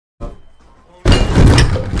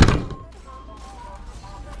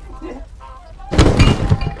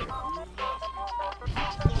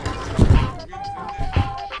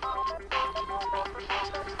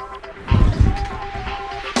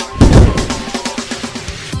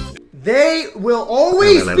They will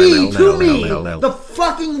always be, to me, the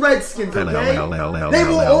fucking Redskins, okay? They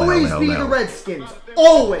will always be the Redskins.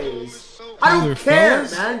 Always. I don't care,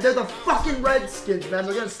 man. They're the fucking Redskins, man.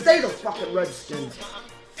 They're gonna stay the fucking Redskins.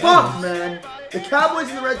 Fuck, man. The Cowboys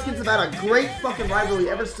and the Redskins have had a great fucking rivalry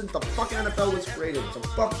ever since the fucking NFL was created. So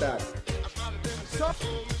fuck that.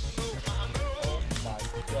 Oh my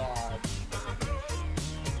god.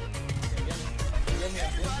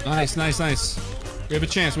 Nice, nice, nice. We have a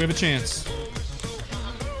chance, we have a chance.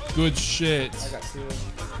 Good shit. I got two.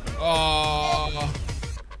 Oh.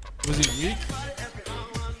 Was he weak?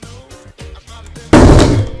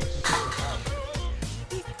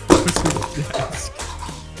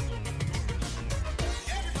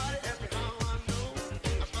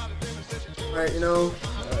 Alright, you know.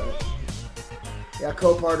 Yeah,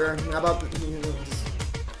 co-partner. How about the...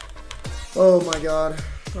 Oh my god.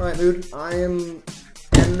 Alright, dude. I am...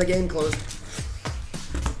 And the game closed.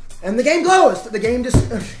 And the game closed! The game just...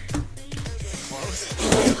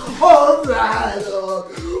 Oh, man!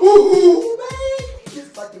 Ooh, man!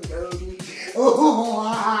 Just fucking go, dude. Oh,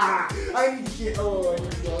 I need to get... Oh, I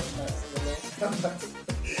need to go fast.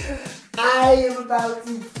 I am about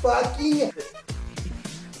to fucking...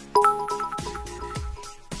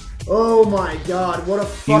 Oh my god, what a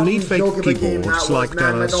fucking joke of a game that was, like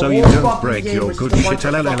man. that, so you don't break your good shit.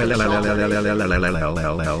 So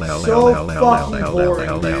fucking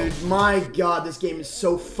boring, dude. My god, this game is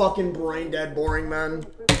so fucking brain dead boring, man.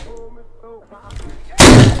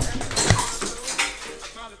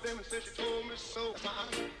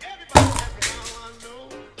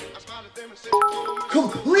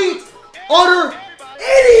 Complete, utter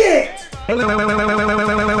idiot! You're an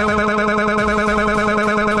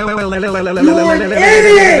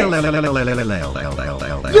idiot!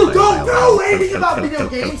 You don't know anything about video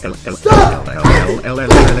games! Stop!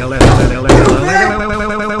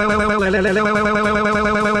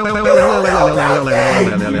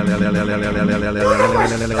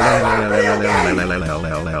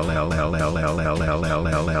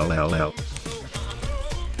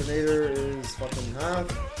 Terminator is fucking half.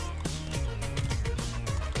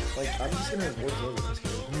 Like, I'm just gonna avoid this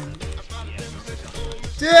game.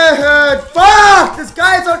 Dude, fuck! This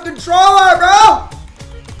guy's on controller, bro!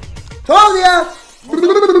 Told ya!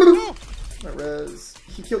 My res.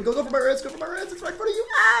 Go for my res, go for my res, it's right in front of you!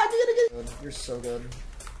 Ah, get it. You're so good.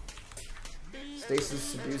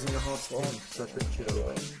 Stasis abusing a hot spot. Such a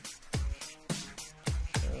chill.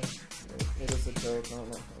 It is a joke, no.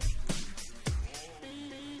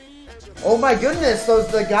 Oh my goodness, so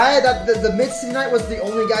the guy that the Mid-City Knight was the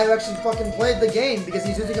only guy who actually fucking played the game because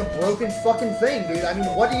he's using a broken fucking thing, dude. I mean,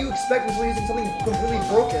 what do you expect when using something completely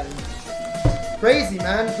broken? Crazy,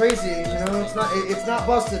 man, crazy. You know, it's not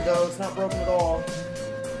busted though. It's not broken at all.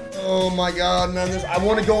 Oh my god, man, I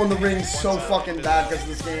want to go in the ring so fucking bad because of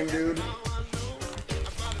this game, dude.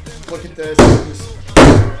 Look at this.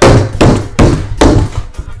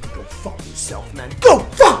 Go fuck yourself, man. Go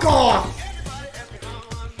fuck off!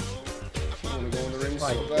 So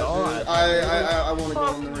bad, I want to go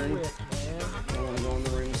in the ring. I want to go in the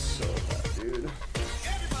ring so bad, dude.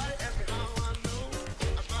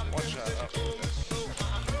 One shot up.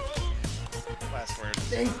 Last word.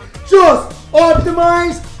 Just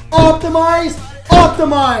optimize, optimize,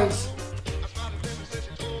 optimize.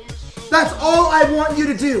 That's all I want you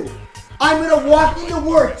to do. I'm gonna walk into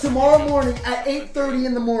work tomorrow morning at 8:30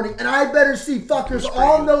 in the morning, and I better see fuckers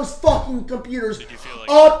on those fucking computers.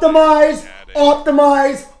 Optimize,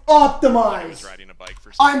 optimize, optimize.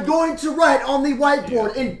 I'm going to write on the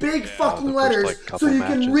whiteboard in big fucking letters so you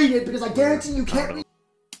can read it, because I guarantee you can't read.